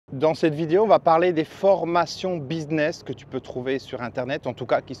Dans cette vidéo, on va parler des formations business que tu peux trouver sur Internet, en tout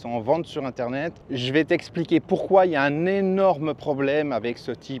cas qui sont en vente sur Internet. Je vais t'expliquer pourquoi il y a un énorme problème avec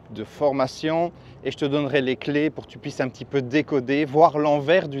ce type de formation et je te donnerai les clés pour que tu puisses un petit peu décoder, voir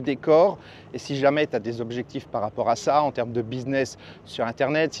l'envers du décor. Et si jamais tu as des objectifs par rapport à ça en termes de business sur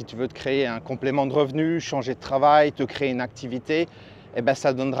Internet, si tu veux te créer un complément de revenus, changer de travail, te créer une activité, eh bien,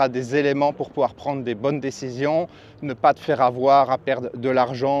 ça donnera des éléments pour pouvoir prendre des bonnes décisions, ne pas te faire avoir à perdre de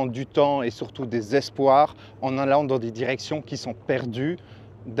l'argent, du temps et surtout des espoirs en allant dans des directions qui sont perdues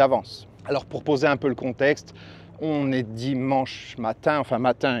d'avance. Alors pour poser un peu le contexte, on est dimanche matin,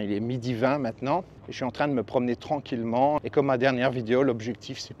 il est 12h20 maintenant et je suis en train de me promener tranquillement et comme ma dernière vidéo,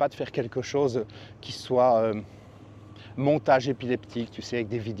 l'objectif c'est pas de faire quelque chose qui soit montage épileptique, tu sais, avec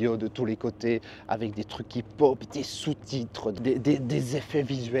des vidéos de tous les côtés, avec des trucs qui pop, des sous-titres, des effets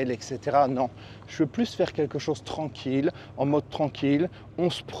visuels, etc. Non, je veux plus faire quelque chose tranquille, en mode tranquille. On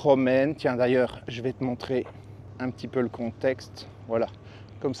se promène. Tiens, d'ailleurs, je vais te montrer un petit peu le contexte. Voilà,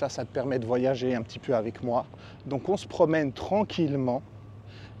 comme ça te permet de voyager un petit peu avec moi. Donc, on se promène tranquillement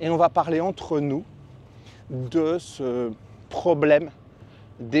et on va parler entre nous de ce problème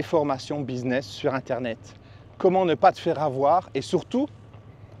des formations business sur Internet. Comment ne pas te faire avoir et surtout,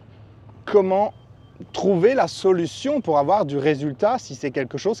 comment trouver la solution pour avoir du résultat si c'est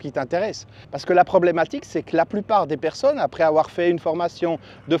quelque chose qui t'intéresse. Parce que la problématique, c'est que la plupart des personnes, après avoir fait une formation,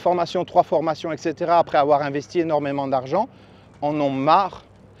 deux formations, trois formations, etc., après avoir investi énormément d'argent, en ont marre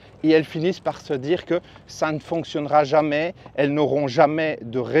et elles finissent par se dire que ça ne fonctionnera jamais, elles n'auront jamais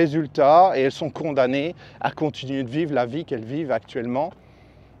de résultats et elles sont condamnées à continuer de vivre la vie qu'elles vivent actuellement.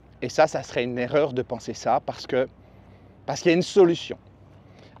 Et ça serait une erreur de penser ça parce qu'il y a une solution.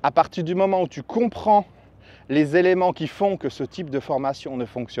 À partir du moment où tu comprends les éléments qui font que ce type de formation ne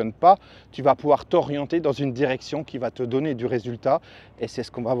fonctionne pas, tu vas pouvoir t'orienter dans une direction qui va te donner du résultat. Et c'est ce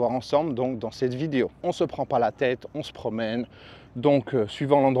qu'on va voir ensemble donc, dans cette vidéo. On ne se prend pas la tête, on se promène. Donc,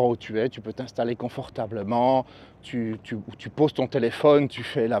 suivant l'endroit où tu es, tu peux t'installer confortablement, tu poses ton téléphone, tu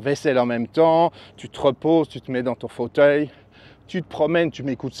fais la vaisselle en même temps, tu te reposes, tu te mets dans ton fauteuil. Tu te promènes, tu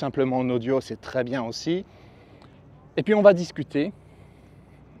m'écoutes simplement en audio, c'est très bien aussi. Et puis on va discuter.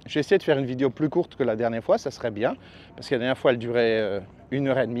 Je vais essayer de faire une vidéo plus courte que la dernière fois, ça serait bien. Parce que la dernière fois, elle durait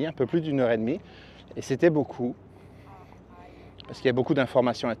 1h30, un peu plus d'1h30. Et c'était beaucoup. Parce qu'il y a beaucoup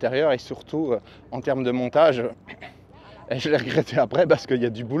d'informations intérieures et surtout en termes de montage, je l'ai regretté après parce qu'il y a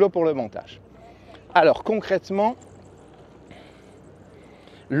du boulot pour le montage. Alors concrètement,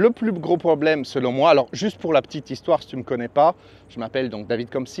 le plus gros problème selon moi, alors juste pour la petite histoire si tu ne me connais pas, je m'appelle donc David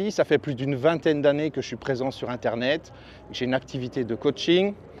Comsi, ça fait plus d'une vingtaine d'années que je suis présent sur Internet, j'ai une activité de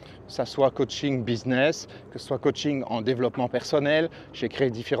coaching, que ce soit coaching business, que ce soit coaching en développement personnel, j'ai créé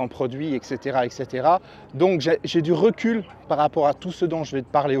différents produits, etc. etc. Donc j'ai du recul par rapport à tout ce dont je vais te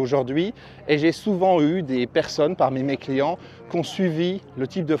parler aujourd'hui et j'ai souvent eu des personnes parmi mes clients qui ont suivi le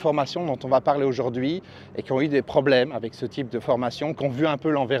type de formation dont on va parler aujourd'hui et qui ont eu des problèmes avec ce type de formation, qui ont vu un peu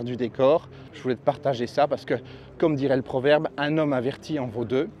l'envers du décor. Je voulais te partager ça parce que, comme dirait le proverbe, un homme averti en vaut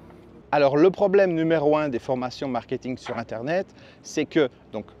deux. Alors le problème numéro 1 des formations marketing sur Internet, c'est que,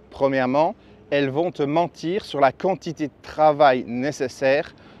 donc premièrement, elles vont te mentir sur la quantité de travail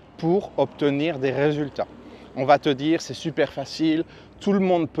nécessaire pour obtenir des résultats. On va te dire c'est super facile, tout le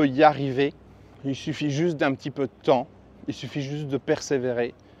monde peut y arriver, il suffit juste d'un petit peu de temps, il suffit juste de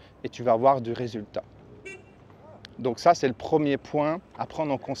persévérer et tu vas avoir du résultat. Donc ça c'est le premier point à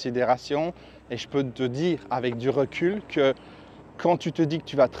prendre en considération et je peux te dire avec du recul que quand tu te dis que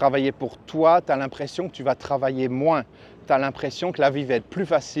tu vas travailler pour toi, tu as l'impression que tu vas travailler moins. Tu as l'impression que la vie va être plus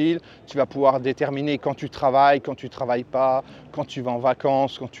facile, tu vas pouvoir déterminer quand tu travailles pas, quand tu vas en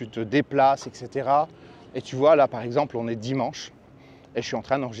vacances, quand tu te déplaces, etc. Et tu vois, là par exemple, on est dimanche et je suis en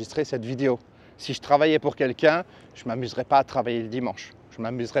train d'enregistrer cette vidéo. Si je travaillais pour quelqu'un, je ne m'amuserais pas à travailler le dimanche. Je ne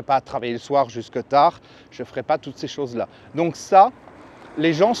m'amuserais pas à travailler le soir jusque tard, je ne ferais pas toutes ces choses-là. Donc ça,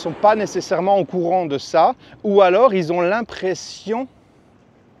 les gens ne sont pas nécessairement au courant de ça, ou alors ils ont l'impression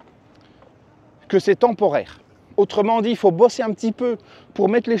que c'est temporaire. Autrement dit, il faut bosser un petit peu pour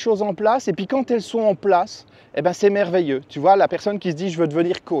mettre les choses en place, et puis quand elles sont en place, eh ben c'est merveilleux. Tu vois, la personne qui se dit « je veux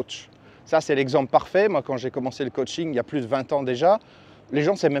devenir coach », ça c'est l'exemple parfait. Moi, quand j'ai commencé le coaching, il y a plus de 20 ans déjà, les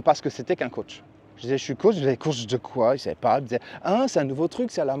gens ne savaient même pas ce que c'était qu'un coach. Je disais « je suis coach », je disais « coach de quoi ?» Ils ne savaient pas, ils disaient « ah, c'est un nouveau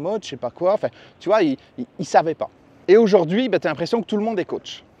truc, c'est à la mode, je ne sais pas quoi ». Enfin, tu vois, ils ne savaient pas. Et aujourd'hui, tu as l'impression que tout le monde est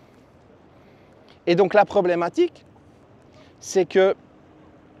coach. Et donc la problématique, c'est que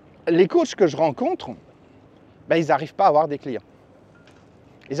les coachs que je rencontre, ils n'arrivent pas à avoir des clients.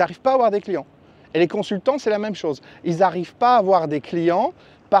 Ils n'arrivent pas à avoir des clients. Et les consultants, c'est la même chose. Ils n'arrivent pas à avoir des clients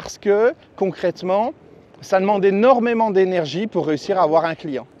parce que concrètement, ça demande énormément d'énergie pour réussir à avoir un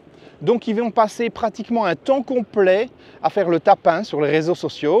client. Donc ils vont passer pratiquement un temps complet à faire le tapin sur les réseaux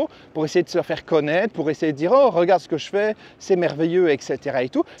sociaux pour essayer de se faire connaître, pour essayer de dire « Oh, regarde ce que je fais, c'est merveilleux, etc. » et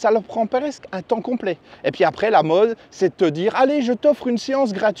tout. Ça leur prend presque un temps complet. Et puis après, la mode, c'est de te dire « Allez, je t'offre une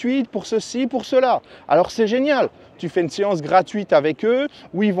séance gratuite pour ceci, pour cela. » Alors c'est génial. Tu fais une séance gratuite avec eux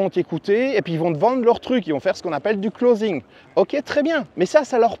où ils vont t'écouter et puis ils vont te vendre leurs trucs. Ils vont faire ce qu'on appelle du closing. Ok, très bien. Mais ça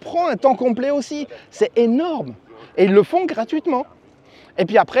leur prend un temps complet aussi. C'est énorme. Et ils le font gratuitement. Et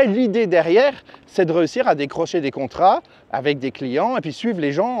puis après, l'idée derrière, c'est de réussir à décrocher des contrats avec des clients et puis suivre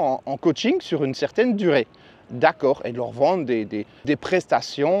les gens en coaching sur une certaine durée. D'accord. Et de leur vendre des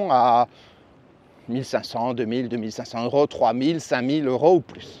prestations à 1500, 2000, 2500 euros, 3000, 5000 euros ou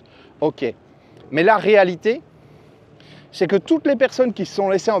plus. Ok. Mais la réalité, c'est que toutes les personnes qui se sont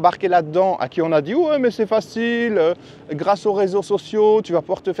laissées embarquer là-dedans, à qui on a dit « Ouais, mais c'est facile, grâce aux réseaux sociaux, tu vas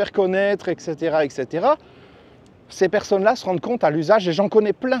pouvoir te faire connaître, etc. etc. » Ces personnes-là se rendent compte à l'usage, et j'en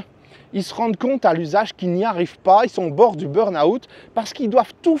connais plein, ils se rendent compte à l'usage qu'ils n'y arrivent pas, ils sont au bord du burn-out parce qu'ils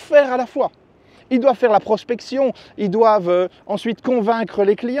doivent tout faire à la fois. Ils doivent faire la prospection, ils doivent ensuite convaincre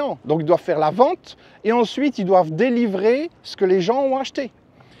les clients, donc ils doivent faire la vente et ensuite ils doivent délivrer ce que les gens ont acheté.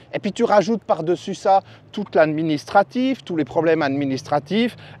 Et puis tu rajoutes par-dessus ça toute l'administratif, tous les problèmes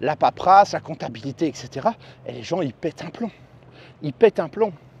administratifs, la paperasse, la comptabilité, etc. Et les gens, ils pètent un plomb. Ils pètent un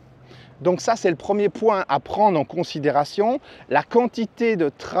plomb. Donc ça, c'est le premier point à prendre en considération. La quantité de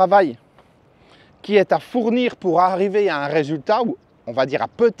travail qui est à fournir pour arriver à un résultat, ou on va dire à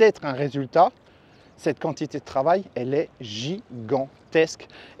peut-être un résultat, cette quantité de travail, elle est gigantesque.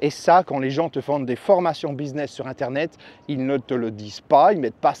 Et ça, quand les gens te vendent des formations business sur Internet, ils ne te le disent pas, ils ne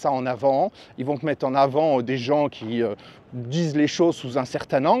mettent pas ça en avant. Ils vont te mettre en avant des gens qui disent les choses sous un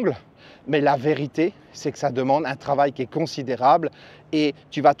certain angle. Mais la vérité, c'est que ça demande un travail qui est considérable et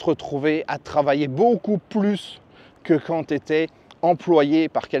tu vas te retrouver à travailler beaucoup plus que quand tu étais employé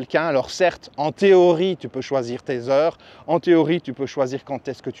par quelqu'un. Alors certes, en théorie, tu peux choisir tes heures, en théorie, tu peux choisir quand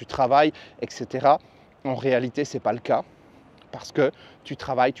est-ce que tu travailles, etc. En réalité, ce n'est pas le cas parce que tu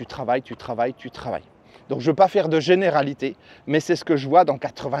travailles. Donc je ne veux pas faire de généralité, mais c'est ce que je vois dans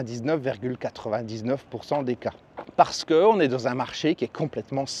 99,99% des cas. Parce qu'on est dans un marché qui est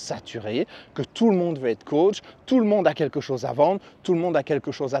complètement saturé, que tout le monde veut être coach, tout le monde a quelque chose à vendre, tout le monde a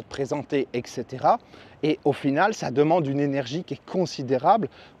quelque chose à te présenter, etc. Et au final, ça demande une énergie qui est considérable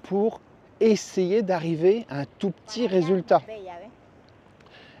pour essayer d'arriver à un tout petit résultat.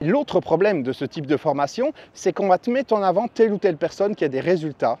 L'autre problème de ce type de formation, c'est qu'on va te mettre en avant telle ou telle personne qui a des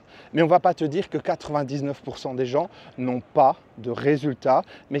résultats, mais on ne va pas te dire que 99% des gens n'ont pas de résultats,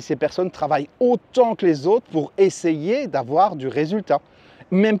 mais ces personnes travaillent autant que les autres pour essayer d'avoir du résultat.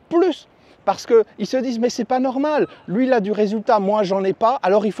 Même plus, parce qu'ils se disent « mais c'est pas normal, lui il a du résultat, moi j'en ai pas,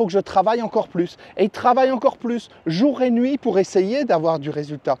 alors il faut que je travaille encore plus ». Et ils travaillent encore plus, jour et nuit, pour essayer d'avoir du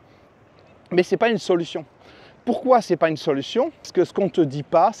résultat. Mais ce n'est pas une solution. Pourquoi ce n'est pas une solution? Parce que ce qu'on ne te dit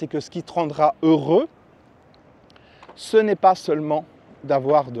pas, c'est que ce qui te rendra heureux, ce n'est pas seulement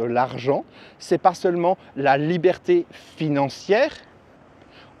d'avoir de l'argent, ce n'est pas seulement la liberté financière.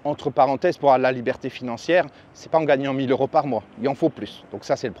 Entre parenthèses, pour avoir la liberté financière, ce n'est pas en gagnant 1000 € par mois, il en faut plus. Donc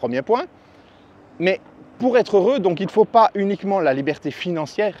ça, c'est le premier point. Mais pour être heureux, donc, il ne faut pas uniquement la liberté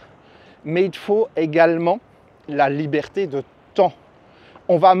financière, mais il faut également la liberté de temps.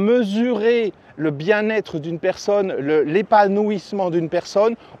 On va mesurer le bien-être d'une personne, l'épanouissement d'une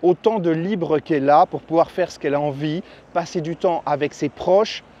personne, au temps de libre qu'elle a pour pouvoir faire ce qu'elle a envie, passer du temps avec ses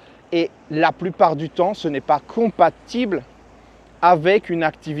proches. Et la plupart du temps, ce n'est pas compatible avec une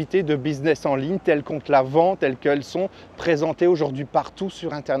activité de business en ligne telle qu'on te la vend, telles qu'elles sont présentées aujourd'hui partout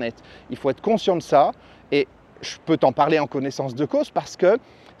sur Internet. Il faut être conscient de ça et je peux t'en parler en connaissance de cause parce que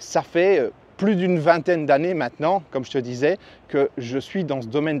ça fait plus d'une vingtaine d'années maintenant, comme je te disais, que je suis dans ce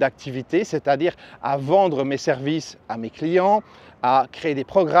domaine d'activité, c'est-à-dire à vendre mes services à mes clients, à créer des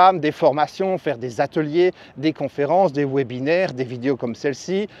programmes, des formations, faire des ateliers, des conférences, des webinaires, des vidéos comme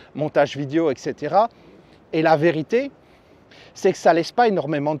celle-ci, montage vidéo, etc. Et la vérité, c'est que ça ne laisse pas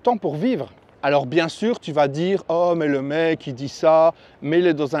énormément de temps pour vivre. Alors bien sûr, tu vas dire « Oh, mais le mec, il dit ça, mais il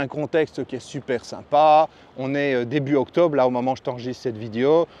est dans un contexte qui est super sympa. On est début octobre, là, au moment où je t'enregistre cette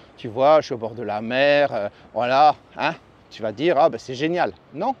vidéo. Tu vois, je suis au bord de la mer, voilà. Hein » Tu vas dire « Ah, ben c'est génial. »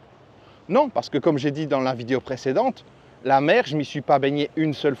 Non, non, parce que comme j'ai dit dans la vidéo précédente, la mer, je ne m'y suis pas baigné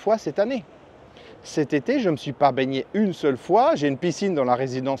une seule fois cette année. Cet été, je ne me suis pas baigné une seule fois. J'ai une piscine dans la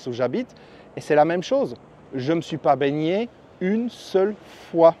résidence où j'habite et c'est la même chose. Je ne me suis pas baigné une seule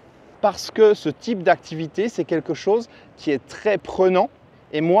fois. Parce que ce type d'activité, c'est quelque chose qui est très prenant.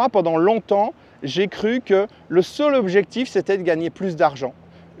 Et moi, pendant longtemps, j'ai cru que le seul objectif, c'était de gagner plus d'argent.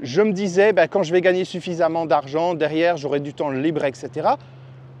 Je me disais, ben, quand je vais gagner suffisamment d'argent, derrière, j'aurai du temps libre, etc.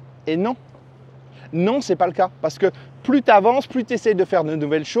 Et non. Non, ce n'est pas le cas. Parce que plus tu avances, plus tu essaies de faire de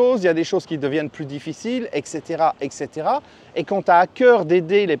nouvelles choses, il y a des choses qui deviennent plus difficiles, etc. etc. Et quand tu as à cœur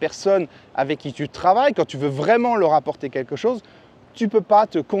d'aider les personnes avec qui tu travailles, quand tu veux vraiment leur apporter quelque chose, tu ne peux pas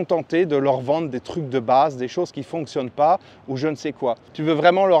te contenter de leur vendre des trucs de base, des choses qui ne fonctionnent pas ou je ne sais quoi. Tu veux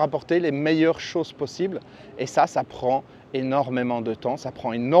vraiment leur apporter les meilleures choses possibles et ça prend énormément de temps, ça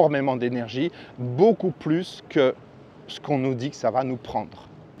prend énormément d'énergie, beaucoup plus que ce qu'on nous dit que ça va nous prendre.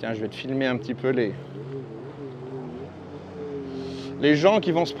 Tiens, je vais te filmer un petit peu les gens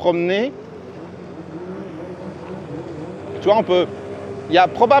qui vont se promener. Tu vois, il y a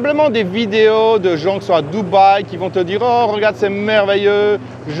probablement des vidéos de gens qui sont à Dubaï qui vont te dire « Oh, regarde, c'est merveilleux,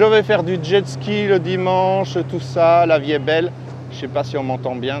 je vais faire du jet ski le dimanche, tout ça, la vie est belle. » Je ne sais pas si on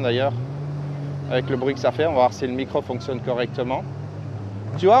m'entend bien d'ailleurs, avec le bruit que ça fait. On va voir si le micro fonctionne correctement.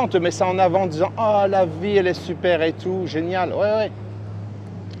 Tu vois, on te met ça en avant en disant « Oh, la vie, elle est super et tout, génial. »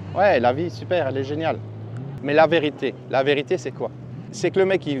 Ouais, la vie, super, elle est géniale. Mais la vérité c'est quoi? C'est que le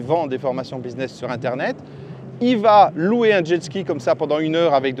mec, il vend des formations business sur Internet, il va louer un jet ski comme ça pendant 1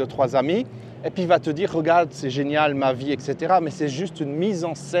 heure avec 2-3 amis, et puis il va te dire « Regarde, c'est génial, ma vie, etc. » Mais c'est juste une mise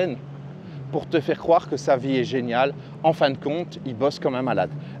en scène pour te faire croire que sa vie est géniale. En fin de compte, il bosse comme un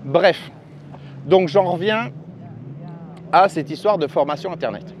malade. Bref, donc j'en reviens à cette histoire de formation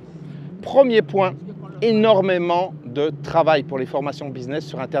Internet. Premier point, énormément de travail pour les formations business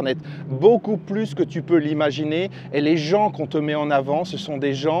sur Internet, beaucoup plus que tu peux l'imaginer. Et les gens qu'on te met en avant, ce sont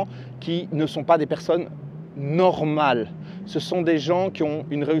des gens qui ne sont pas des personnes normales. Ce sont des gens qui ont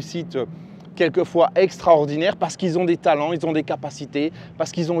une réussite quelquefois extraordinaire parce qu'ils ont des talents, ils ont des capacités,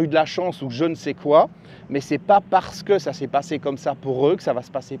 parce qu'ils ont eu de la chance ou je ne sais quoi. Mais ce n'est pas parce que ça s'est passé comme ça pour eux que ça va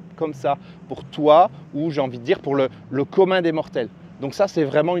se passer comme ça pour toi ou j'ai envie de dire pour le commun des mortels. Donc ça, c'est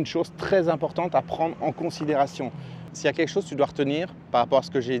vraiment une chose très importante à prendre en considération. S'il y a quelque chose que tu dois retenir par rapport à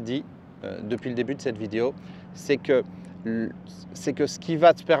ce que j'ai dit depuis le début de cette vidéo, c'est que ce qui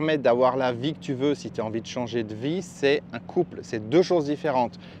va te permettre d'avoir la vie que tu veux si tu as envie de changer de vie, c'est un couple. C'est 2 choses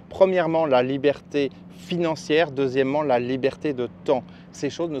différentes. Premièrement, la liberté financière. Deuxièmement, la liberté de temps. Ces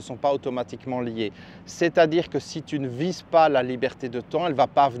choses ne sont pas automatiquement liées. C'est-à-dire que si tu ne vises pas la liberté de temps, elle ne va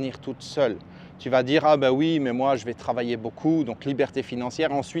pas venir toute seule. Tu vas dire « Ah ben oui, mais moi je vais travailler beaucoup, donc liberté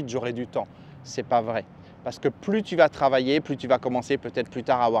financière, ensuite j'aurai du temps. » Ce n'est pas vrai. Parce que plus tu vas travailler, plus tu vas commencer peut-être plus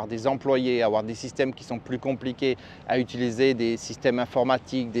tard à avoir des employés, à avoir des systèmes qui sont plus compliqués, à utiliser des systèmes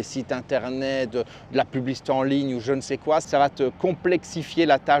informatiques, des sites internet, de la publicité en ligne ou je ne sais quoi. Ça va te complexifier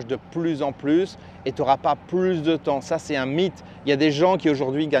la tâche de plus en plus et tu n'auras pas plus de temps. Ça, c'est un mythe. Il y a des gens qui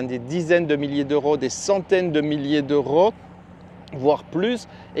aujourd'hui gagnent des dizaines de milliers d'euros, des centaines de milliers d'euros, voire plus,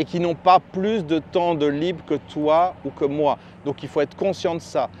 et qui n'ont pas plus de temps de libre que toi ou que moi. Donc il faut être conscient de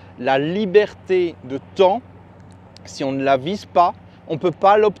ça. La liberté de temps, si on ne la vise pas, on ne peut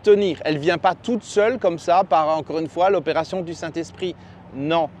pas l'obtenir. Elle ne vient pas toute seule comme ça par, encore une fois, l'opération du Saint-Esprit.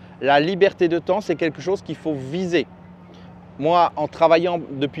 Non, la liberté de temps, c'est quelque chose qu'il faut viser. Moi, en travaillant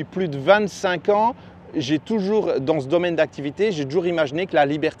depuis plus de 25 ans, j'ai toujours, dans ce domaine d'activité, j'ai toujours imaginé que la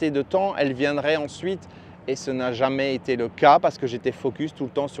liberté de temps, elle viendrait ensuite. Et ce n'a jamais été le cas parce que j'étais focus tout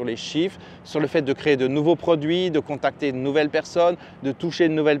le temps sur les chiffres, sur le fait de créer de nouveaux produits, de contacter de nouvelles personnes, de toucher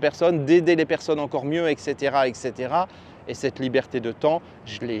de nouvelles personnes, d'aider les personnes encore mieux, etc. etc. Et cette liberté de temps,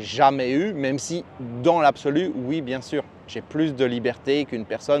 je ne l'ai jamais eue, même si dans l'absolu, oui, bien sûr, j'ai plus de liberté qu'une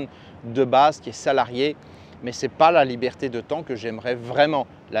personne de base qui est salariée. Mais ce n'est pas la liberté de temps que j'aimerais vraiment.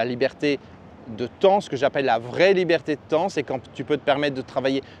 La liberté de temps, ce que j'appelle la vraie liberté de temps, c'est quand tu peux te permettre de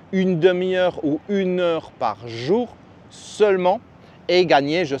travailler une demi-heure ou 1 heure par jour seulement et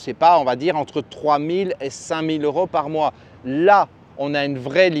gagner, je ne sais pas, on va dire entre 3 000 et 5 000 euros par mois. Là, on a une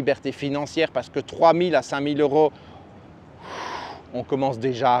vraie liberté financière parce que 3 000 à 5 000 euros, on commence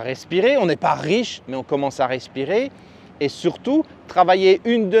déjà à respirer. On n'est pas riche, mais on commence à respirer. Et surtout, travailler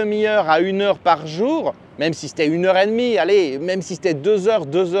une demi-heure à 1 heure par jour, même si c'était 1h30, allez, même si c'était 2 heures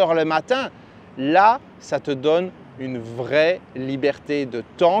le matin, là, ça te donne une vraie liberté de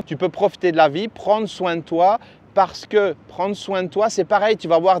temps. Tu peux profiter de la vie, prendre soin de toi, parce que prendre soin de toi, c'est pareil. Tu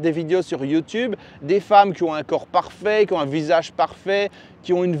vas voir des vidéos sur YouTube, des femmes qui ont un corps parfait, qui ont un visage parfait,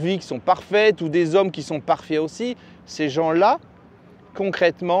 qui ont une vie qui sont parfaites, ou des hommes qui sont parfaits aussi. Ces gens-là,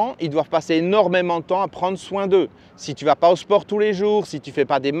 concrètement, ils doivent passer énormément de temps à prendre soin d'eux. Si tu ne vas pas au sport tous les jours, si tu ne fais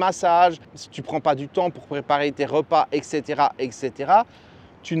pas des massages, si tu ne prends pas du temps pour préparer tes repas, etc., etc.,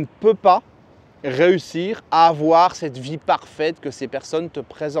 tu ne peux pas réussir à avoir cette vie parfaite que ces personnes te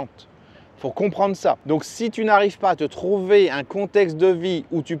présentent. Il faut comprendre ça. Donc, si tu n'arrives pas à te trouver un contexte de vie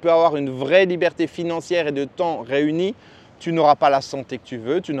où tu peux avoir une vraie liberté financière et de temps réunis, tu n'auras pas la santé que tu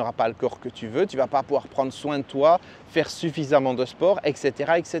veux, tu n'auras pas le corps que tu veux, tu ne vas pas pouvoir prendre soin de toi, faire suffisamment de sport,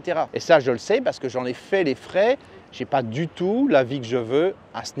 etc., etc. Et ça, je le sais parce que j'en ai fait les frais. Je n'ai pas du tout la vie que je veux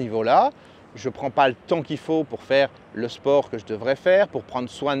à ce niveau-là. Je ne prends pas le temps qu'il faut pour faire le sport que je devrais faire, pour prendre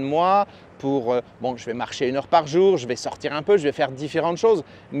soin de moi, bon, je vais marcher 1 heure par jour, je vais sortir un peu, je vais faire différentes choses.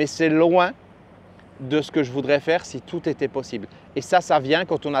 Mais c'est loin de ce que je voudrais faire si tout était possible. Et ça vient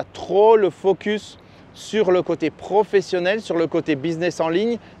quand on a trop le focus sur le côté professionnel, sur le côté business en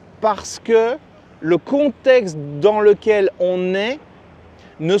ligne, parce que le contexte dans lequel on est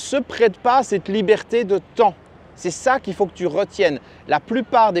ne se prête pas à cette liberté de temps. C'est ça qu'il faut que tu retiennes. La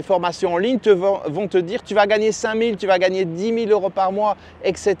plupart des formations en ligne vont te dire tu vas gagner 5 000, tu vas gagner 10 000 € par mois,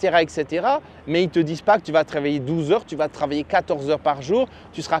 etc., etc. Mais ils ne te disent pas que tu vas travailler 12 heures, tu vas travailler 14 heures par jour,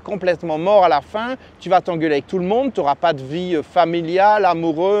 tu seras complètement mort à la fin, tu vas t'engueuler avec tout le monde, tu n'auras pas de vie familiale,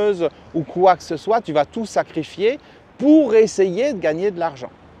 amoureuse ou quoi que ce soit. Tu vas tout sacrifier pour essayer de gagner de l'argent.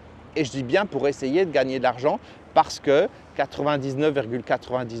 Et je dis bien pour essayer de gagner de l'argent parce que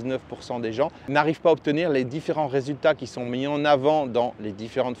 99,99% des gens n'arrivent pas à obtenir les différents résultats qui sont mis en avant dans les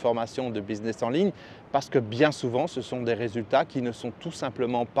différentes formations de business en ligne parce que bien souvent, ce sont des résultats qui ne sont tout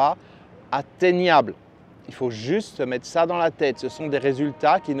simplement pas atteignables. Il faut juste se mettre ça dans la tête. Ce sont des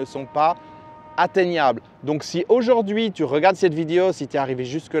résultats qui ne sont pas atteignables. Donc si aujourd'hui tu regardes cette vidéo, si tu es arrivé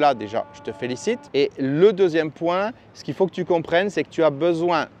jusque là déjà, je te félicite. Et le deuxième point, ce qu'il faut que tu comprennes, c'est que tu as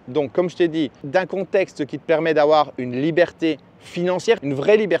besoin, donc comme je t'ai dit, d'un contexte qui te permet d'avoir une liberté financière, une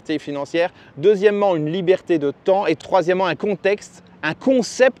vraie liberté financière. Deuxièmement, une liberté de temps. Et troisièmement, un contexte, un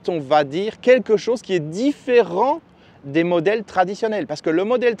concept, on va dire, quelque chose qui est différent des modèles traditionnels. Parce que le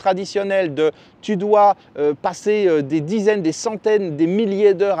modèle traditionnel de tu dois passer des dizaines, des centaines, des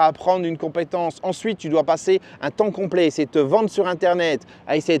milliers d'heures à apprendre une compétence, ensuite tu dois passer un temps complet, essayer de te vendre sur Internet,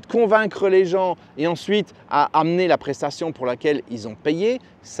 à essayer de convaincre les gens et ensuite à amener la prestation pour laquelle ils ont payé,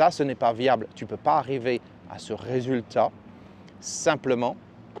 ça ce n'est pas viable. Tu ne peux pas arriver à ce résultat simplement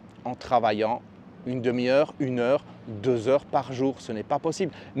en travaillant une demi-heure, 1 heure, 2 heures par jour. Ce n'est pas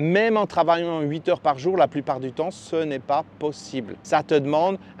possible. Même en travaillant 8 heures par jour, la plupart du temps, ce n'est pas possible. Ça te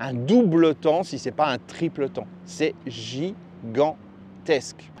demande un double temps, si ce n'est pas un triple temps. C'est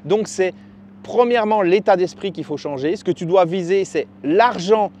gigantesque. Donc, c'est premièrement l'état d'esprit qu'il faut changer. Ce que tu dois viser, c'est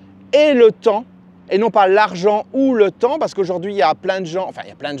l'argent et le temps. Et non pas l'argent ou le temps, parce qu'aujourd'hui, il y a plein de gens,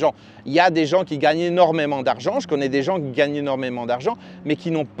 il y a des gens qui gagnent énormément d'argent, je connais des gens qui gagnent énormément d'argent, mais qui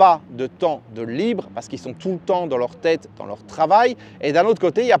n'ont pas de temps de libre, parce qu'ils sont tout le temps dans leur tête, dans leur travail. Et d'un autre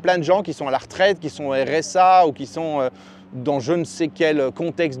côté, il y a plein de gens qui sont à la retraite, qui sont au RSA ou qui sont dans je ne sais quel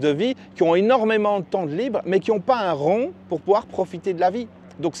contexte de vie, qui ont énormément de temps de libre, mais qui n'ont pas un rond pour pouvoir profiter de la vie.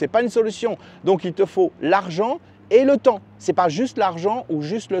 Donc, ce n'est pas une solution. Donc, il te faut l'argent et le temps. Ce n'est pas juste l'argent ou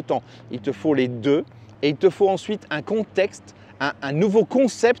juste le temps. Il te faut les deux et il te faut ensuite un contexte, un nouveau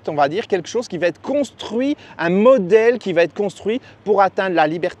concept, on va dire, quelque chose qui va être construit, un modèle qui va être construit pour atteindre la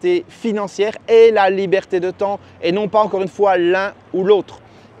liberté financière et la liberté de temps et non pas encore une fois l'un ou l'autre.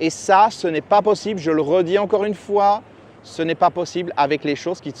 Et ça, ce n'est pas possible, je le redis encore une fois, ce n'est pas possible avec les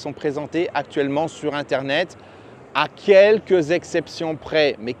choses qui te sont présentées actuellement sur Internet. À quelques exceptions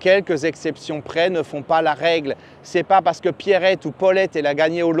près, mais quelques exceptions près ne font pas la règle. Ce n'est pas parce que Pierrette ou Paulette elle a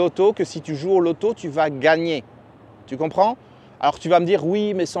gagné au loto que si tu joues au loto, tu vas gagner. Tu comprends? Alors tu vas me dire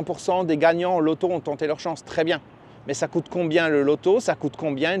oui, mais 100% des gagnants au loto ont tenté leur chance. Très bien. Mais ça coûte combien le loto? Ça coûte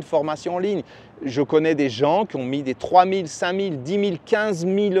combien une formation en ligne? Je connais des gens qui ont mis des 3 000, 5 000, 10 000, 15 000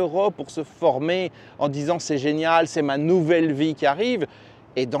 € pour se former en disant c'est génial, c'est ma nouvelle vie qui arrive.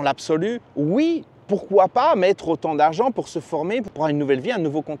 Et dans l'absolu, oui. Pourquoi pas mettre autant d'argent pour se former, pour avoir une nouvelle vie, un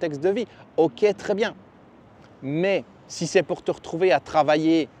nouveau contexte de vie? Ok, très bien. Mais si c'est pour te retrouver à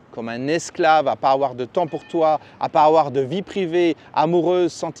travailler comme un esclave, à ne pas avoir de temps pour toi, à ne pas avoir de vie privée,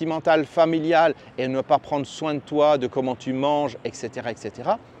 amoureuse, sentimentale, familiale et ne pas prendre soin de toi, de comment tu manges, etc.,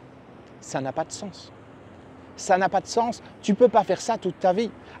 etc., ça n'a pas de sens. Ça n'a pas de sens. Tu ne peux pas faire ça toute ta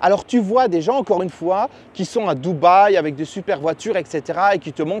vie. Alors tu vois des gens, encore une fois, qui sont à Dubaï avec des super voitures, etc. et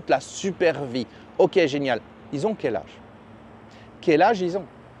qui te montrent la super vie. Ok, génial. Ils ont quel âge? Quel âge ils ont?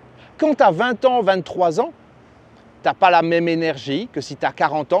 Quand tu as 20 ans, 23 ans, tu n'as pas la même énergie que si tu as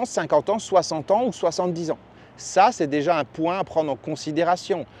 40 ans, 50 ans, 60 ans ou 70 ans. Ça, c'est déjà un point à prendre en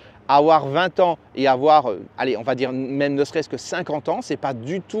considération. Avoir 20 ans et avoir, allez, on va dire même ne serait-ce que 50 ans, ce n'est pas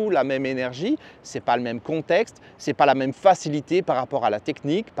du tout la même énergie, ce n'est pas le même contexte, ce n'est pas la même facilité par rapport à la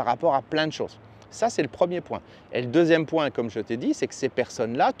technique, par rapport à plein de choses. Ça, c'est le premier point. Et le deuxième point, comme je t'ai dit, c'est que ces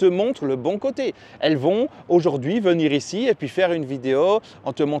personnes-là te montrent le bon côté. Elles vont aujourd'hui venir ici et puis faire une vidéo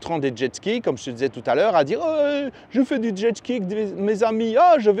en te montrant des jet skis, comme je te disais tout à l'heure, à dire oh, « je fais du jet ski avec mes amis,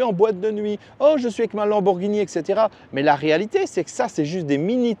 oh, je vais en boîte de nuit, oh, je suis avec ma Lamborghini, etc. » Mais la réalité, c'est que ça, c'est juste des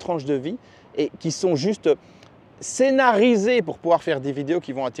mini tranches de vie et qui sont juste scénarisées pour pouvoir faire des vidéos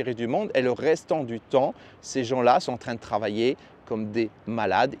qui vont attirer du monde. Et le restant du temps, ces gens-là sont en train de travailler comme des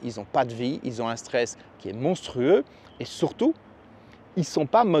malades. Ils n'ont pas de vie, ils ont un stress qui est monstrueux et surtout, ils ne sont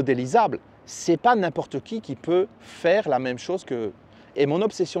pas modélisables. Ce n'est pas n'importe qui peut faire la même chose qu'eux. Et mon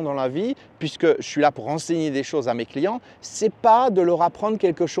obsession dans la vie, puisque je suis là pour enseigner des choses à mes clients, ce n'est pas de leur apprendre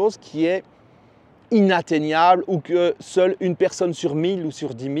quelque chose qui est inatteignable ou que seule une personne sur 1000 ou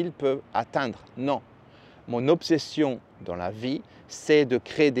sur 10 000 peut atteindre. Non. Mon obsession dans la vie, c'est de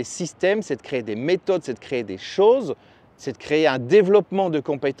créer des systèmes, c'est de créer des méthodes, c'est de créer des choses, c'est de créer un développement de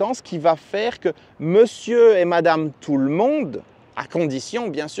compétences qui va faire que monsieur et madame tout le monde, à condition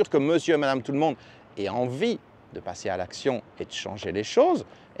bien sûr que monsieur et madame tout le monde aient envie de passer à l'action et de changer les choses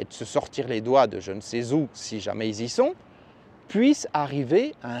et de se sortir les doigts de je ne sais où si jamais ils y sont, puissent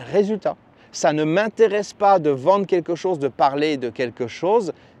arriver à un résultat. Ça ne m'intéresse pas de vendre quelque chose, de parler de quelque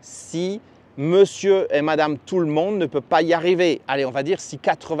chose si monsieur et madame tout le monde ne peut pas y arriver. Allez, on va dire si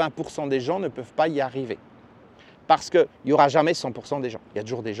 80% des gens ne peuvent pas y arriver. Parce qu'il n'y aura jamais 100% des gens. Il y a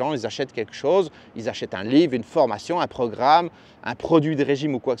toujours des gens, ils achètent quelque chose, ils achètent un livre, une formation, un programme, un produit de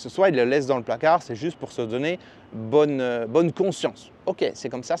régime ou quoi que ce soit, ils le laissent dans le placard, c'est juste pour se donner bonne conscience. Ok, c'est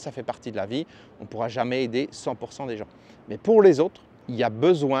comme ça fait partie de la vie, on ne pourra jamais aider 100% des gens. Mais pour les autres, il y a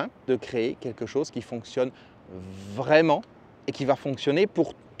besoin de créer quelque chose qui fonctionne vraiment et qui va fonctionner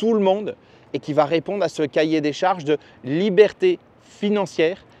pour tout le monde et qui va répondre à ce cahier des charges de liberté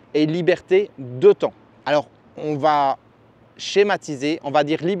financière et liberté de temps. Alors, on va schématiser, on va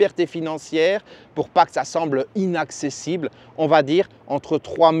dire liberté financière pour pas que ça semble inaccessible. On va dire entre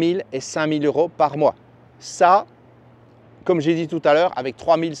 3 000 et 5 000 euros par mois. Ça, comme j'ai dit tout à l'heure, avec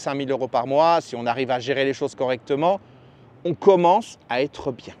 3 000, 5 000 euros par mois, si on arrive à gérer les choses correctement, on commence à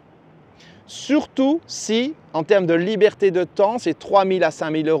être bien. Surtout si, en termes de liberté de temps, ces 3 000 à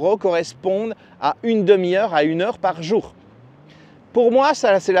 5 000 euros correspondent à une demi-heure à 1 heure par jour. Pour moi,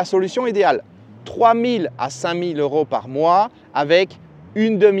 ça, c'est la solution idéale. 3 000 à 5 000 euros par mois avec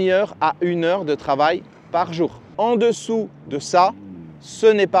une demi-heure à 1 heure de travail par jour. En dessous de ça, ce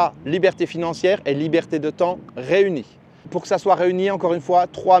n'est pas liberté financière et liberté de temps réunies. Pour que ça soit réuni, encore une fois,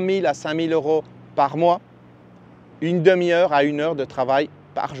 3 000 à 5 000 euros par mois, une demi-heure à 1 heure de travail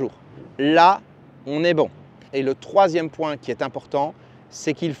par jour. Là, on est bon. Et le troisième point qui est important,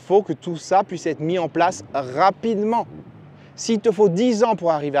 c'est qu'il faut que tout ça puisse être mis en place rapidement. S'il te faut 10 ans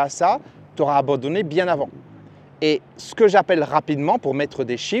pour arriver à ça, tu auras abandonné bien avant. Et ce que j'appelle rapidement, pour mettre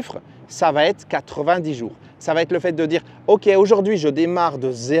des chiffres, ça va être 90 jours. Ça va être le fait de dire, ok, aujourd'hui, je démarre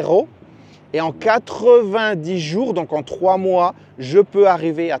de zéro et en 90 jours, donc en 3 mois, je peux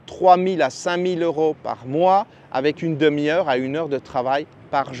arriver à 3 000 à 5 000 euros par mois avec une demi-heure à 1 heure de travail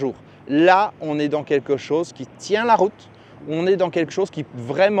par jour. Là, on est dans quelque chose qui tient la route. On est dans quelque chose qui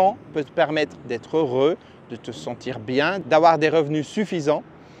vraiment peut te permettre d'être heureux, de te sentir bien, d'avoir des revenus suffisants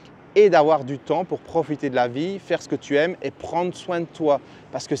et d'avoir du temps pour profiter de la vie, faire ce que tu aimes et prendre soin de toi.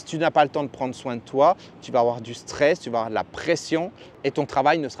 Parce que si tu n'as pas le temps de prendre soin de toi, tu vas avoir du stress, tu vas avoir de la pression et ton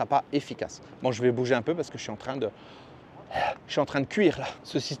travail ne sera pas efficace. Bon, je vais bouger un peu parce que je suis en train de cuire là.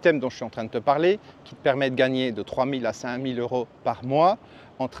 Ce système dont je suis en train de te parler, qui te permet de gagner de 3 000 à 5 000 euros par mois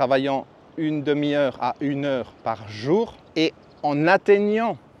en travaillant une demi-heure à 1 heure par jour et en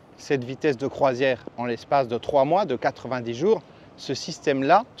atteignant cette vitesse de croisière en l'espace de 3 mois, de 90 jours, ce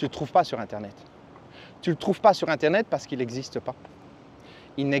système-là, tu ne le trouves pas sur Internet. Tu ne le trouves pas sur Internet parce qu'il n'existe pas.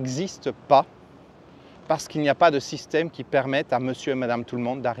 Il n'existe pas parce qu'il n'y a pas de système qui permette à monsieur et madame tout le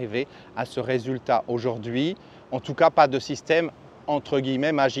monde d'arriver à ce résultat aujourd'hui. En tout cas, pas de système entre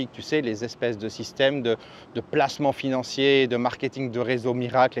guillemets magique. Tu sais, les espèces de systèmes de placement financier, de marketing de réseau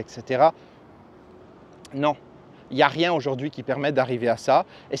miracle, etc. Non. Il n'y a rien aujourd'hui qui permette d'arriver à ça.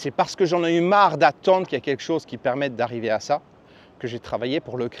 Et c'est parce que j'en ai eu marre d'attendre qu'il y ait quelque chose qui permette d'arriver à ça que j'ai travaillé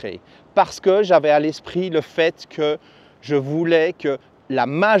pour le créer. Parce que j'avais à l'esprit le fait que je voulais que la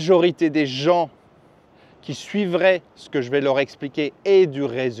majorité des gens qui suivraient ce que je vais leur expliquer aient du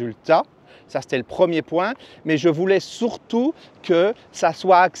résultat. Ça, c'était le premier point. Mais je voulais surtout que ça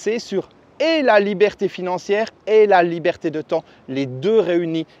soit axé sur et la liberté financière et la liberté de temps, les deux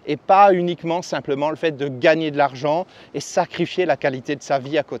réunis, et pas uniquement simplement le fait de gagner de l'argent et sacrifier la qualité de sa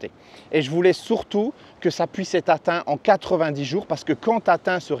vie à côté. Et je voulais surtout que ça puisse être atteint en 90 jours, parce que quand tu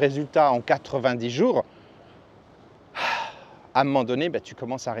atteins ce résultat en 90 jours, à un moment donné, tu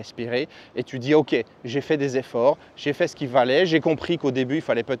commences à respirer et tu dis « Ok, j'ai fait des efforts, j'ai fait ce qu'il fallait, j'ai compris qu'au début, il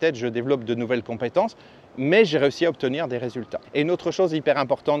fallait peut-être que je développe de nouvelles compétences, mais j'ai réussi à obtenir des résultats. » Et une autre chose hyper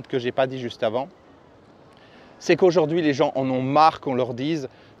importante que je n'ai pas dit juste avant, c'est qu'aujourd'hui, les gens en ont marre qu'on leur dise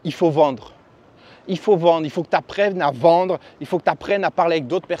 « Il faut vendre ». Il faut vendre, il faut que tu apprennes à vendre, il faut que tu apprennes à parler avec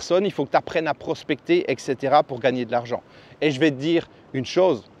d'autres personnes, il faut que tu apprennes à prospecter, etc. pour gagner de l'argent. Et je vais te dire une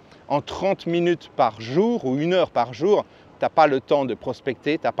chose, en 30 minutes par jour ou 1 heure par jour, tu n'as pas le temps de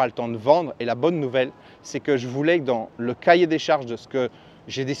prospecter, tu n'as pas le temps de vendre. Et la bonne nouvelle, c'est que je voulais que dans le cahier des charges de ce que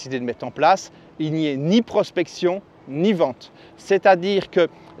j'ai décidé de mettre en place, il n'y ait ni prospection ni vente. C'est-à-dire que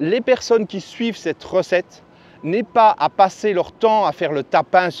les personnes qui suivent cette recette n'est pas à passer leur temps à faire le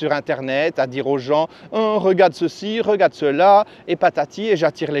tapin sur Internet, à dire aux gens oh, « regarde ceci, regarde cela, et patati, et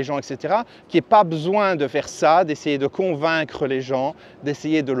j'attire les gens, etc. » Qui n'ait pas besoin de faire ça, d'essayer de convaincre les gens,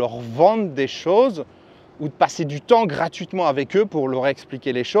 d'essayer de leur vendre des choses ou de passer du temps gratuitement avec eux pour leur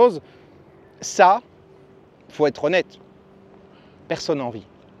expliquer les choses. Ça, il faut être honnête, personne n'a envie.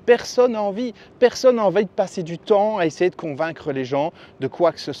 Personne n'a envie de passer du temps à essayer de convaincre les gens de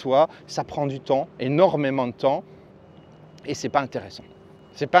quoi que ce soit. Ça prend du temps, énormément de temps, et ce n'est pas intéressant.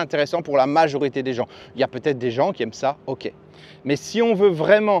 Ce n'est pas intéressant pour la majorité des gens. Il y a peut-être des gens qui aiment ça, ok. Mais si on veut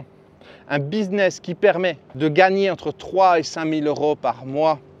vraiment un business qui permet de gagner entre 3 et 5 000 euros par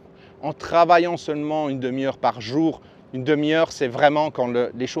mois en travaillant seulement une demi-heure par jour, une demi-heure c'est vraiment quand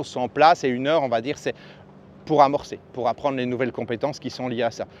les choses sont en place, et 1 heure on va dire c'est pour amorcer, pour apprendre les nouvelles compétences qui sont liées à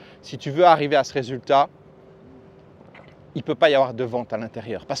ça. Si tu veux arriver à ce résultat, il ne peut pas y avoir de vente à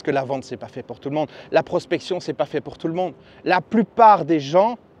l'intérieur parce que la vente, ce n'est pas fait pour tout le monde. La prospection, ce n'est pas fait pour tout le monde. La plupart des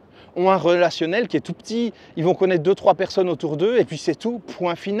gens ont un relationnel qui est tout petit. Ils vont connaître 2-3 personnes autour d'eux et puis c'est tout,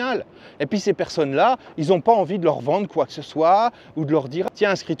 point final. Et puis ces personnes-là, ils n'ont pas envie de leur vendre quoi que ce soit ou de leur dire « tiens,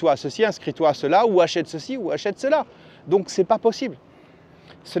 inscris-toi à ceci, inscris-toi à cela ou achète ceci ou achète cela ». Donc, ce n'est pas possible.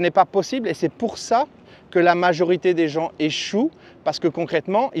 Ce n'est pas possible et c'est pour ça que la majorité des gens échouent parce que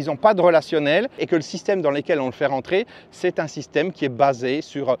concrètement, ils n'ont pas de relationnel et que le système dans lequel on le fait rentrer, c'est un système qui est basé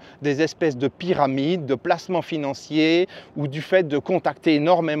sur des espèces de pyramides, de placements financiers ou du fait de contacter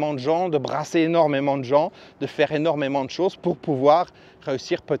énormément de gens, de brasser énormément de gens, de faire énormément de choses pour pouvoir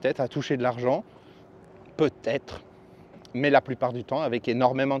réussir peut-être à toucher de l'argent, peut-être, mais la plupart du temps avec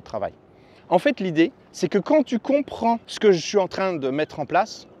énormément de travail. En fait, l'idée, c'est que quand tu comprends ce que je suis en train de mettre en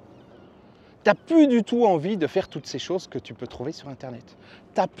place, tu n'as plus du tout envie de faire toutes ces choses que tu peux trouver sur Internet.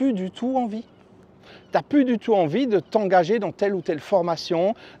 Tu n'as plus du tout envie. Tu n'as plus du tout envie de t'engager dans telle ou telle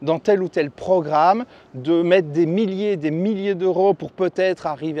formation, dans tel ou tel programme, de mettre des milliers d'euros pour peut-être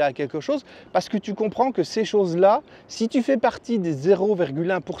arriver à quelque chose, parce que tu comprends que ces choses-là, si tu fais partie des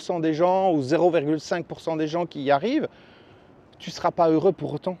 0,1% des gens ou 0,5% des gens qui y arrivent, tu ne seras pas heureux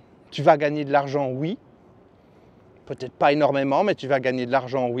pour autant. Tu vas gagner de l'argent, oui. Peut-être pas énormément, mais tu vas gagner de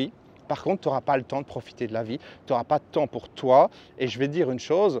l'argent, oui. Par contre, tu n'auras pas le temps de profiter de la vie, tu n'auras pas de temps pour toi. Et je vais te dire une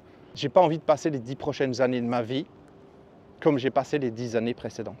chose, je n'ai pas envie de passer les 10 prochaines années de ma vie comme j'ai passé les 10 années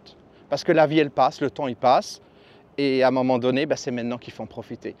précédentes. Parce que la vie, elle passe, le temps, il passe. Et à un moment donné, c'est maintenant qu'il faut en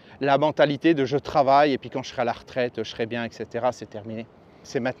profiter. La mentalité de je travaille et puis quand je serai à la retraite, je serai bien, etc., c'est terminé.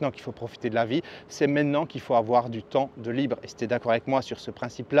 C'est maintenant qu'il faut profiter de la vie, c'est maintenant qu'il faut avoir du temps de libre. Et si tu es d'accord avec moi sur ce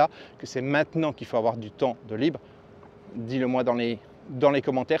principe-là, que c'est maintenant qu'il faut avoir du temps de libre, dis-le moi dans les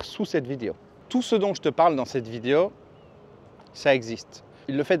commentaires sous cette vidéo. Tout ce dont je te parle dans cette vidéo, ça existe.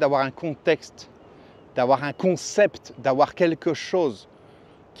 Le fait d'avoir un contexte, d'avoir un concept, d'avoir quelque chose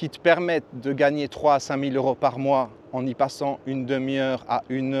qui te permette de gagner 3 à 5 000 euros par mois en y passant une demi-heure à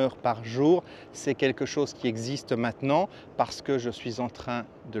 1 heure par jour, c'est quelque chose qui existe maintenant parce que je suis en train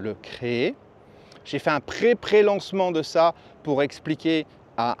de le créer. J'ai fait un pré-lancement de ça pour expliquer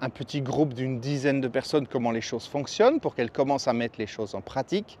à un petit groupe d'une dizaine de personnes comment les choses fonctionnent, pour qu'elles commencent à mettre les choses en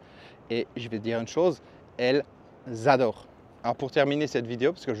pratique. Et je vais te dire une chose, elles adorent. Alors pour terminer cette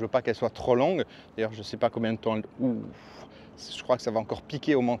vidéo, parce que je ne veux pas qu'elle soit trop longue, d'ailleurs je ne sais pas combien de temps, je crois que ça va encore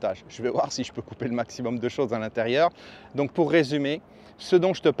piquer au montage. Je vais voir si je peux couper le maximum de choses à l'intérieur. Donc pour résumer, ce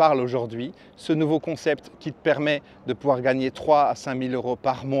dont je te parle aujourd'hui, ce nouveau concept qui te permet de pouvoir gagner 3 à 5 000 euros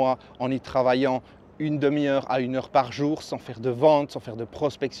par mois en y travaillant une demi-heure à 1 heure par jour, sans faire de vente, sans faire de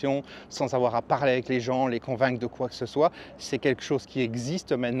prospection, sans avoir à parler avec les gens, les convaincre de quoi que ce soit. C'est quelque chose qui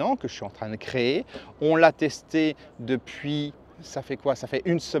existe maintenant, que je suis en train de créer. On l'a testé depuis, ça fait quoi? Ça fait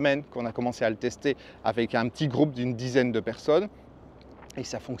 1 semaine qu'on a commencé à le tester avec un petit groupe d'une dizaine de personnes. Et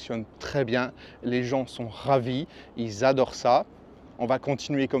ça fonctionne très bien. Les gens sont ravis, ils adorent ça. On va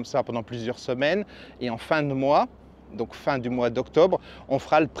continuer comme ça pendant plusieurs semaines. Et en fin de mois, donc fin du mois d'octobre, on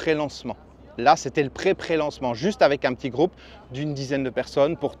fera le pré-lancement. Là, c'était le pré-lancement, juste avec un petit groupe d'une dizaine de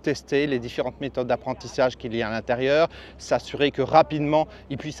personnes pour tester les différentes méthodes d'apprentissage qu'il y a à l'intérieur, s'assurer que rapidement,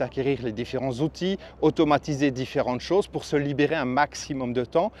 ils puissent acquérir les différents outils, automatiser différentes choses pour se libérer un maximum de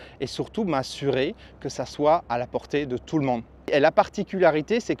temps et surtout m'assurer que ça soit à la portée de tout le monde. Et la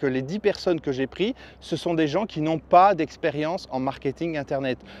particularité, c'est que les 10 personnes que j'ai prises, ce sont des gens qui n'ont pas d'expérience en marketing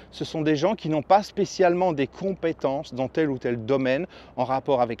Internet. Ce sont des gens qui n'ont pas spécialement des compétences dans tel ou tel domaine en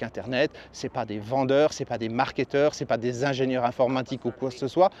rapport avec Internet. Ce n'est pas des vendeurs, ce n'est pas des marketeurs, ce n'est pas des ingénieurs informatiques ou quoi que ce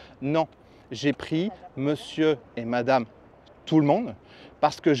soit. Non, j'ai pris monsieur et madame tout le monde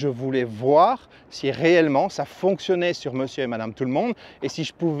parce que je voulais voir si réellement ça fonctionnait sur monsieur et madame tout le monde et si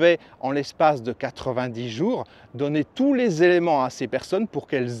je pouvais, en l'espace de 90 jours, donner tous les éléments à ces personnes pour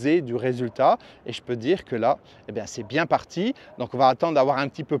qu'elles aient du résultat. Et je peux dire que là, eh bien, c'est bien parti. Donc, on va attendre d'avoir un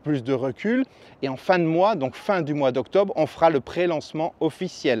petit peu plus de recul. Et en fin de mois, donc fin du mois d'octobre, on fera le pré-lancement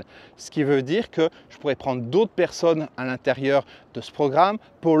officiel. Ce qui veut dire que je pourrai prendre d'autres personnes à l'intérieur de ce programme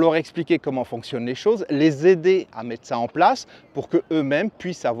pour leur expliquer comment fonctionnent les choses, les aider à mettre ça en place pour qu'eux-mêmes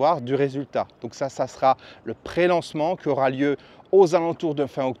puissent avoir du résultat. Donc ça sera le pré-lancement qui aura lieu aux alentours de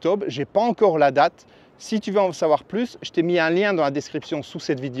fin octobre. Je n'ai pas encore la date. Si tu veux en savoir plus, je t'ai mis un lien dans la description sous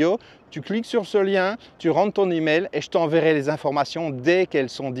cette vidéo. Tu cliques sur ce lien, tu rentres ton email et je t'enverrai les informations dès qu'elles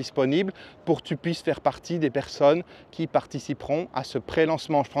sont disponibles pour que tu puisses faire partie des personnes qui participeront à ce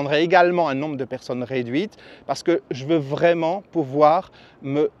pré-lancement. Je prendrai également un nombre de personnes réduites parce que je veux vraiment pouvoir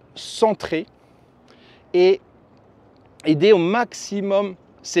me centrer et aider au maximum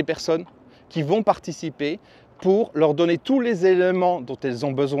ces personnes qui vont participer pour leur donner tous les éléments dont elles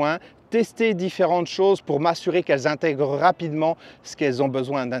ont besoin, tester différentes choses pour m'assurer qu'elles intègrent rapidement ce qu'elles ont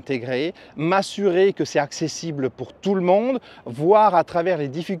besoin d'intégrer, m'assurer que c'est accessible pour tout le monde, voir à travers les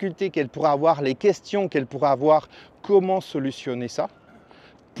difficultés qu'elles pourraient avoir, les questions qu'elles pourraient avoir, comment solutionner ça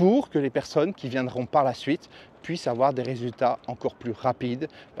pour que les personnes qui viendront par la suite puissent avoir des résultats encore plus rapides.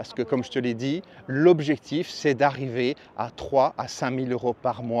 Parce que comme je te l'ai dit, l'objectif c'est d'arriver à 3 à 5 000 euros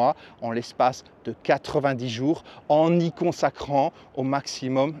par mois en l'espace de 90 jours en y consacrant au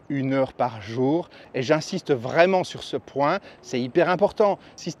maximum 1 heure par jour. Et j'insiste vraiment sur ce point, c'est hyper important.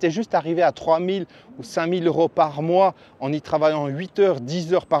 Si c'était juste arrivé à 3 000 ou 5 000 euros par mois en y travaillant 8 heures,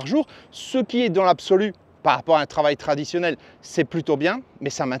 10 heures par jour, ce qui est dans l'absolu par rapport à un travail traditionnel, c'est plutôt bien,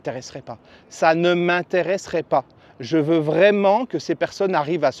 mais ça ne m'intéresserait pas. Ça ne m'intéresserait pas. Je veux vraiment que ces personnes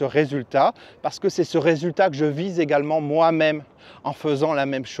arrivent à ce résultat parce que c'est ce résultat que je vise également moi-même en faisant la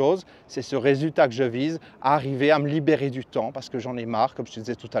même chose. C'est ce résultat que je vise, à arriver à me libérer du temps parce que j'en ai marre, comme je te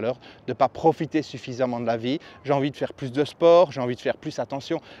disais tout à l'heure, de ne pas profiter suffisamment de la vie. J'ai envie de faire plus de sport, j'ai envie de faire plus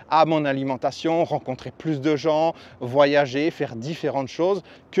attention à mon alimentation, rencontrer plus de gens, voyager, faire différentes choses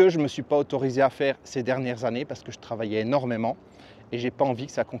que je ne me suis pas autorisé à faire ces dernières années parce que je travaillais énormément. Et je n'ai pas envie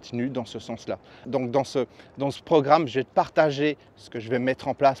que ça continue dans ce sens-là. Donc dans ce programme, je vais te partager ce que je vais mettre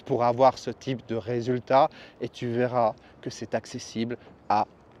en place pour avoir ce type de résultat et tu verras que c'est accessible à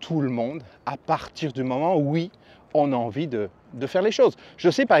tout le monde à partir du moment où, oui, on a envie de faire les choses. Je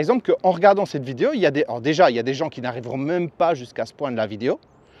sais par exemple qu'en regardant cette vidéo, il y a des gens qui n'arriveront même pas jusqu'à ce point de la vidéo,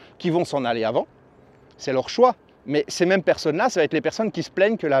 qui vont s'en aller avant. C'est leur choix. Mais ces mêmes personnes-là, ça va être les personnes qui se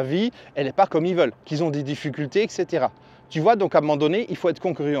plaignent que la vie, elle n'est pas comme ils veulent, qu'ils ont des difficultés, etc. Tu vois, donc à un moment donné, il faut être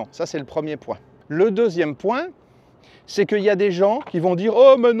congruent. Ça, c'est le premier point. Le deuxième point, c'est qu'il y a des gens qui vont dire «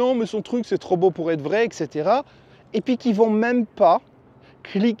 Oh, mais non, mais son truc, c'est trop beau pour être vrai, etc. » Et puis qui ne vont même pas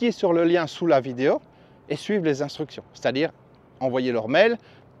cliquer sur le lien sous la vidéo et suivre les instructions. C'est-à-dire envoyer leur mail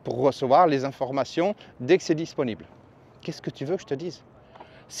pour recevoir les informations dès que c'est disponible. Qu'est-ce que tu veux que je te dise?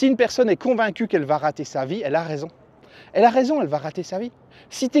 Si une personne est convaincue qu'elle va rater sa vie, elle a raison. Elle a raison, elle va rater sa vie.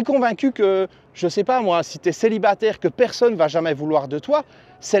 Si tu es convaincu que, je ne sais pas moi, si tu es célibataire, que personne ne va jamais vouloir de toi,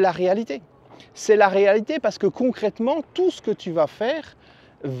 c'est la réalité. C'est la réalité parce que concrètement, tout ce que tu vas faire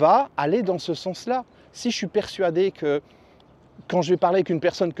va aller dans ce sens-là. Si je suis persuadé que quand je vais parler avec une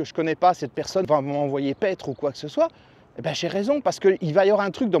personne que je ne connais pas, cette personne va m'envoyer paître ou quoi que ce soit, eh ben, j'ai raison parce qu'il va y avoir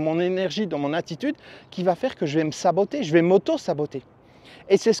un truc dans mon énergie, dans mon attitude qui va faire que je vais me saboter, je vais m'auto-saboter.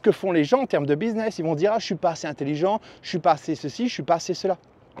 Et c'est ce que font les gens en termes de business. Ils vont dire « Ah, je ne suis pas assez intelligent, je ne suis pas assez ceci, je ne suis pas assez cela. »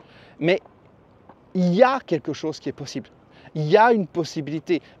 Mais il y a quelque chose qui est possible. Il y a une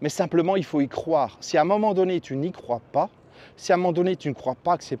possibilité, mais simplement il faut y croire. Si à un moment donné tu n'y crois pas, si à un moment donné tu ne crois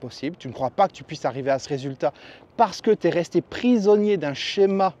pas que c'est possible, tu ne crois pas que tu puisses arriver à ce résultat parce que tu es resté prisonnier d'un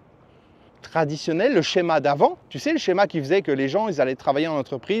schéma traditionnel, le schéma d'avant, tu sais, le schéma qui faisait que les gens, ils allaient travailler en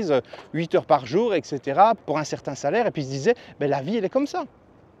entreprise 8 heures par jour, etc., pour un certain salaire, et puis ils se disaient, ben, la vie, elle est comme ça.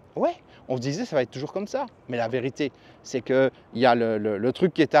 Ouais, on se disait, ça va être toujours comme ça. Mais la vérité, c'est qu'il y a le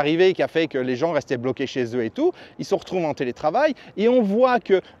truc qui est arrivé, qui a fait que les gens restaient bloqués chez eux et tout, ils se retrouvent en télétravail, et on voit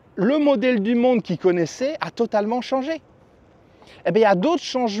que le modèle du monde qu'ils connaissaient a totalement changé. Eh bien, il y a d'autres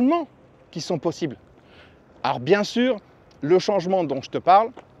changements qui sont possibles. Alors bien sûr, le changement dont je te parle,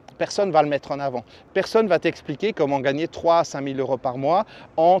 personne ne va le mettre en avant. Personne ne va t'expliquer comment gagner 3 à 5 000 euros par mois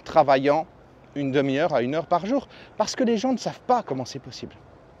en travaillant une demi-heure à 1 heure par jour. Parce que les gens ne savent pas comment c'est possible.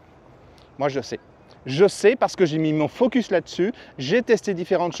 Moi, je sais. Je sais parce que j'ai mis mon focus là-dessus, j'ai testé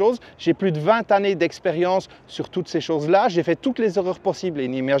différentes choses, j'ai plus de 20 années d'expérience sur toutes ces choses-là, j'ai fait toutes les erreurs possibles et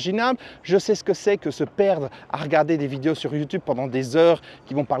inimaginables, je sais ce que c'est que se perdre à regarder des vidéos sur YouTube pendant des heures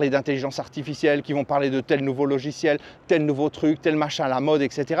qui vont parler d'intelligence artificielle, qui vont parler de tel nouveau logiciel, tel nouveau truc, tel machin à la mode,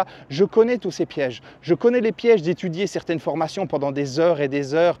 etc. Je connais tous ces pièges. Je connais les pièges d'étudier certaines formations pendant des heures et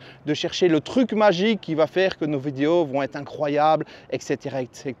des heures, de chercher le truc magique qui va faire que nos vidéos vont être incroyables, etc.,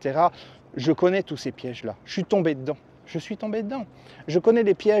 etc. Je connais tous ces pièges-là. Je suis tombé dedans. Je suis tombé dedans. Je connais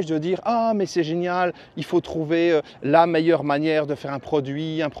les pièges de dire « Ah, mais c'est génial, il faut trouver la meilleure manière de faire un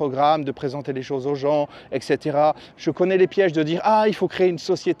produit, un programme, de présenter les choses aux gens, etc. » Je connais les pièges de dire « Ah, il faut créer une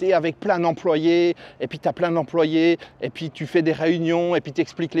société avec plein d'employés, et puis tu as plein d'employés, et puis tu fais des réunions, et puis tu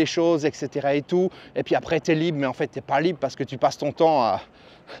expliques les choses, etc. et tout. Et puis après, tu es libre, mais en fait, tu n'es pas libre parce que tu passes ton temps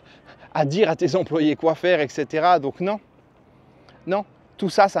à dire à tes employés quoi faire, etc. » Donc non, non. Tout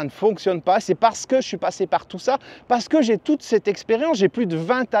ça, ça ne fonctionne pas. C'est parce que je suis passé par tout ça, parce que j'ai toute cette expérience, j'ai plus de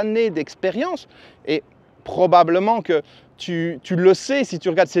 20 années d'expérience. Et probablement que tu le sais si tu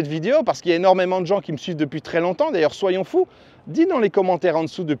regardes cette vidéo, parce qu'il y a énormément de gens qui me suivent depuis très longtemps. D'ailleurs, soyons fous. Dis dans les commentaires en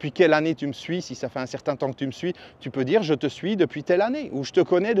dessous depuis quelle année tu me suis. Si ça fait un certain temps que tu me suis, tu peux dire je te suis depuis telle année ou je te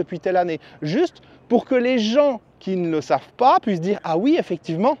connais depuis telle année. Juste pour que les gens qui ne le savent pas puissent dire ah oui,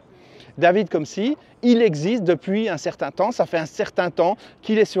 effectivement, David comme si, il existe depuis un certain temps, ça fait un certain temps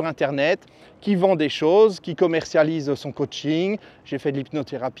qu'il est sur Internet, qu'il vend des choses, qu'il commercialise son coaching, j'ai fait de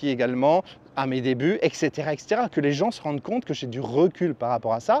l'hypnothérapie également à mes débuts, etc., etc. Que les gens se rendent compte que j'ai du recul par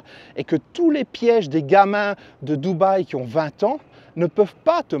rapport à ça et que tous les pièges des gamins de Dubaï qui ont 20 ans ne peuvent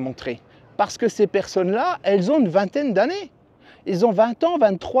pas te montrer. Parce que ces personnes-là, elles ont une vingtaine d'années. Ils ont 20 ans,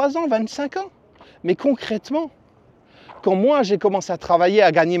 23 ans, 25 ans. Mais concrètement, quand moi j'ai commencé à travailler,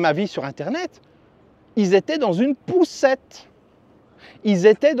 à gagner ma vie sur Internet, ils étaient dans une poussette. Ils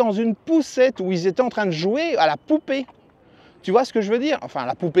étaient dans une poussette où ils étaient en train de jouer à la poupée. Tu vois ce que je veux dire? Enfin,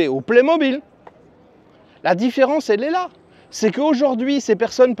 la poupée, au Playmobil. La différence, elle est là. C'est qu'aujourd'hui, ces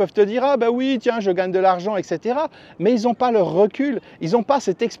personnes peuvent te dire « Ah ben oui, tiens, je gagne de l'argent, etc. » Mais ils n'ont pas le recul, ils n'ont pas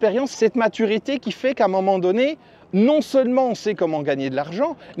cette expérience, cette maturité qui fait qu'à un moment donné, non seulement on sait comment gagner de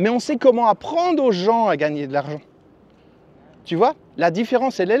l'argent, mais on sait comment apprendre aux gens à gagner de l'argent. Tu vois, la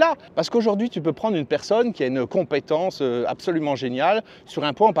différence, elle est là. Parce qu'aujourd'hui, tu peux prendre une personne qui a une compétence absolument géniale sur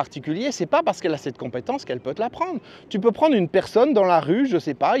un point en particulier. Ce n'est pas parce qu'elle a cette compétence qu'elle peut te l'apprendre. Tu peux prendre une personne dans la rue, je ne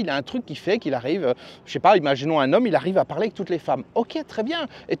sais pas, il a un truc qui fait qu'il arrive, je ne sais pas, imaginons un homme, il arrive à parler avec toutes les femmes. Ok, très bien.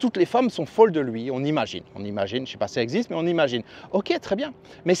 Et toutes les femmes sont folles de lui. On imagine, je ne sais pas si ça existe, mais on imagine. Ok, très bien.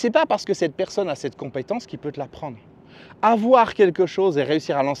 Mais ce n'est pas parce que cette personne a cette compétence qu'il peut te l'apprendre. Avoir quelque chose et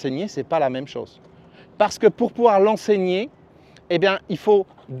réussir à l'enseigner, ce n'est pas la même chose. Parce que pour pouvoir l'enseigner, eh bien, il faut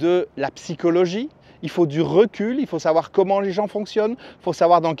de la psychologie, il faut du recul, il faut savoir comment les gens fonctionnent, il faut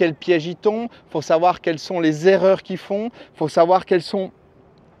savoir dans quel piège ils tombent, il faut savoir quelles sont les erreurs qu'ils font, il faut savoir quelles sont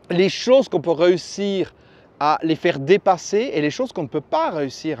les choses qu'on peut réussir à les faire dépasser et les choses qu'on ne peut pas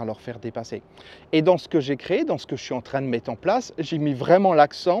réussir à leur faire dépasser. Et dans ce que j'ai créé, dans ce que je suis en train de mettre en place, j'ai mis vraiment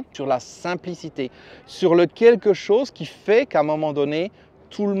l'accent sur la simplicité, sur le quelque chose qui fait qu'à un moment donné,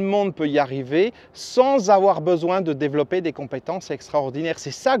 tout le monde peut y arriver sans avoir besoin de développer des compétences extraordinaires. C'est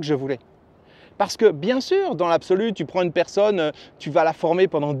ça que je voulais. Parce que bien sûr, dans l'absolu, tu prends une personne, tu vas la former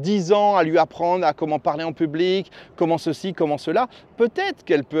pendant 10 ans à lui apprendre à comment parler en public, comment ceci, comment cela. Peut-être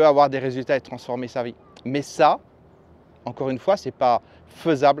qu'elle peut avoir des résultats et transformer sa vie. Mais ça, encore une fois, ce n'est pas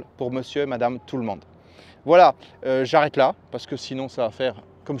faisable pour monsieur et madame tout le monde. Voilà, j'arrête là parce que sinon ça va faire,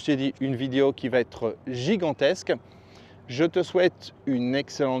 comme je t'ai dit, une vidéo qui va être gigantesque. Je te souhaite une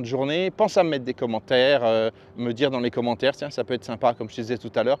excellente journée. Pense à me mettre des commentaires, me dire dans les commentaires, tiens, ça peut être sympa, comme je te disais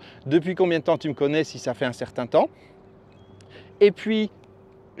tout à l'heure, depuis combien de temps tu me connais, si ça fait un certain temps. Et puis,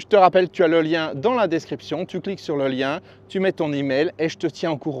 je te rappelle que tu as le lien dans la description, tu cliques sur le lien, tu mets ton email et je te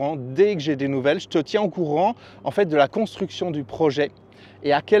tiens au courant dès que j'ai des nouvelles. Je te tiens au courant en fait de la construction du projet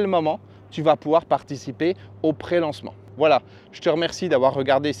et à quel moment tu vas pouvoir participer au pré-lancement. Voilà, je te remercie d'avoir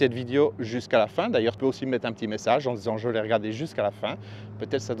regardé cette vidéo jusqu'à la fin. D'ailleurs, tu peux aussi me mettre un petit message en disant je l'ai regardé jusqu'à la fin.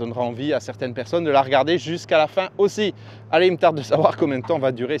 Peut-être ça donnera envie à certaines personnes de la regarder jusqu'à la fin aussi. Allez, il me tarde de savoir combien de temps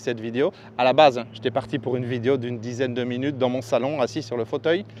va durer cette vidéo. À la base, j'étais parti pour une vidéo d'une dizaine de minutes dans mon salon, assis sur le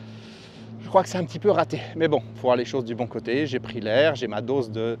fauteuil. Je crois que c'est un petit peu raté. Mais bon, il faut voir les choses du bon côté. J'ai pris l'air, j'ai ma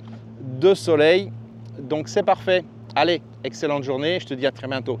dose de soleil. Donc c'est parfait. Allez, excellente journée, je te dis à très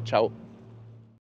bientôt. Ciao.